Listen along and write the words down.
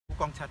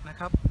กองชัดนะ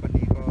ครับวัน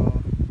นี้ก็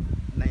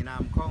ในนา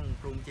มของ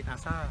กลุ่มจิตอา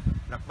สา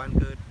หลักบ้าน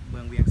เกิดเมื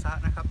องเวียงสะ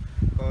นะครับ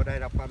ก็ได้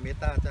รับความเมต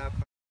ตาจาก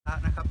พระ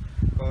นะครับ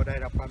ก็ได้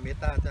รับความเมต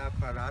ตาจาก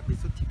พระราชวิ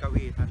สุทธิก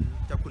วีท่าน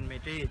เจ้าคุณเม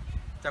ตรี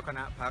เจ้าคณ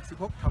ะภาค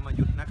16ธรรม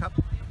ยุทธนะครับ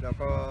แล้ว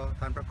ก็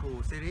ท่านพระครู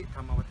สิริธ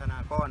รรมวัฒนา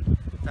กร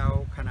เจ้า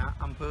คณะ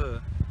อำเภอ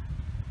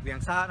เวียง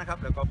สะนะครับ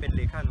แล้วก็เป็นเ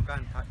ลขานุกา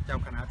รเจ้า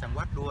คณะจังห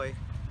วัดด้วย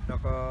แล้ว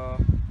ก็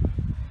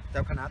เจ้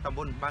าคณะตำบ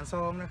ลบ้านซ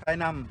องนะครับได้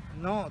น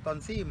ำน้อตอน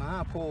ซี่มหา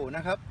โพน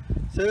ะครับ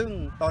ซึ่ง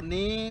ตอน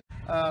นี้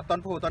ตอน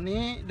โพตอน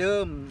นี้เดิ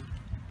ม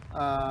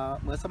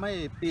เมื่อสมัย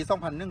ปี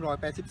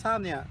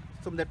 2183 เนี่ย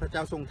สมเด็จพระเจ้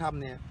าทรงธรรม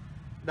เนี่ย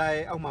ได้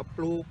เอามาป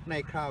ลูกใน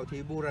คราว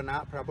ที่บูรณะ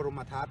พระบร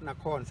มธาตุน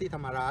ครศรีธร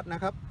รมราชน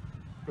ะครับ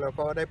แล้ว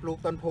ก็ได้ปลูก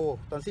ต้นโพ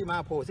ต้นซี่มห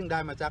าโพซึ่งได้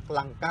มาจาก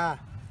ลังกา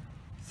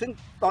ซึ่ง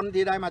ตอน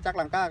ที่ได้มาจาก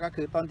ลังกาก็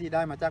คือตอนที่ไ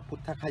ด้มาจากพุท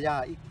ธคยา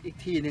อีก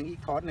ทีหนึ่งอี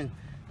กทอดหนึ่ง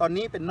ตอน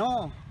นี้เป็นนอ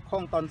ข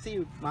องตอนซี่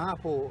มหา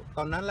โพต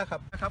อนนั้นแหละค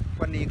รับ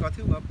วันนี้ก็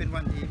ถือว่าเป็น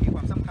วันที่มีคว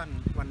ามสำคัญ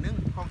วันหนึ่ง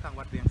ของทาง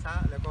วัดเวียงสะ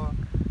แล้วก็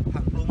ท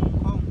างกลุ่ม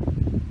ของ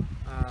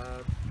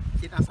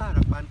จิตอาสาห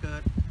ลักบ้านเกิ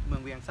ดเมือ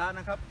งเวียงสะ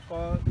นะครับก็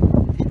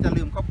ที่จะ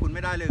ลืมขอบคุณไ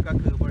ม่ได้เลยก็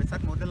คือบริษั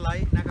ทโมเดิร์นไล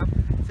ท์นะครับ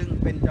ซึ่ง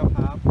เป็นเจ้าภ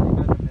าพในก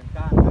ารดำเนินก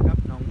ารนะครับ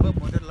น้องเบิ้ม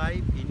โมเดิร์นไล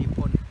ท์ปีนิพ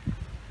นธ์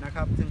นะค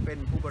รับซึ่งเป็น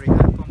ผู้บริห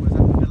ารของบริษั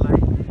ทโมเดิร์นไล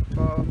ท์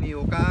ก็มีโ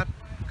อกาส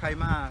ใคร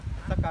มา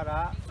สักการ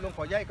ะหลวง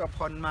พ่อใหญ่กับ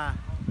พรมา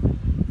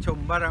ชม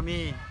บารมี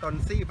ตน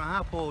ซี่มหา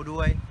โพธิ์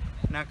ด้วย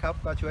นะครับ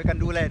ก็ช่วยกัน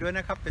ดูแลด้วยน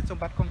ะครับเป็นสม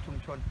บัติของชุม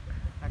ชน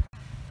นะครับ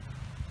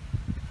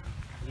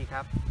นี่ค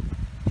รับ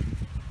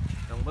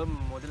น้องเบิ้ม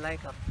โมเดิร์นไล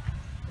ท์ครับ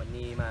วัน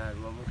นี้มา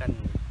รวมกัน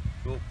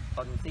ปลูก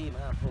ต้นซี่ม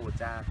หาโพธิ์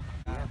จาก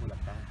ที่ห้าภูหลั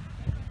กกา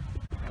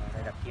ได้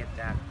รับเกียรติ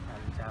จากท่า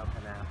นเจ้าค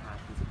ณะภาค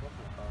ที่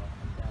16แล้วก็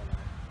ท่านเจ้า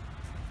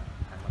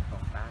ทางวัดขอ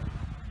งตั้ง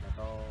แล้ว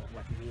ก็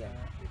วัดเวียง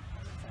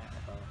แล้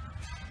วก็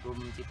กลุ่ม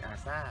จิตอา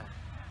สา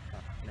ค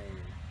รับใน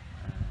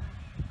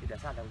จิตอา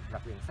สาหลั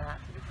กเวียงสะ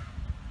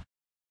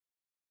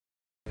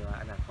ว่า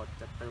อนาคต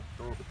จะเติบโ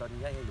ตเป็นต้น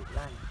ใหญ่ให้ลูกหล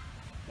าน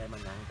ได้มา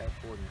นั่งใต้โ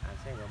คนอา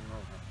ศัยร่มเงา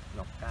ครับน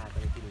กกาจะ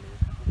ได้กิน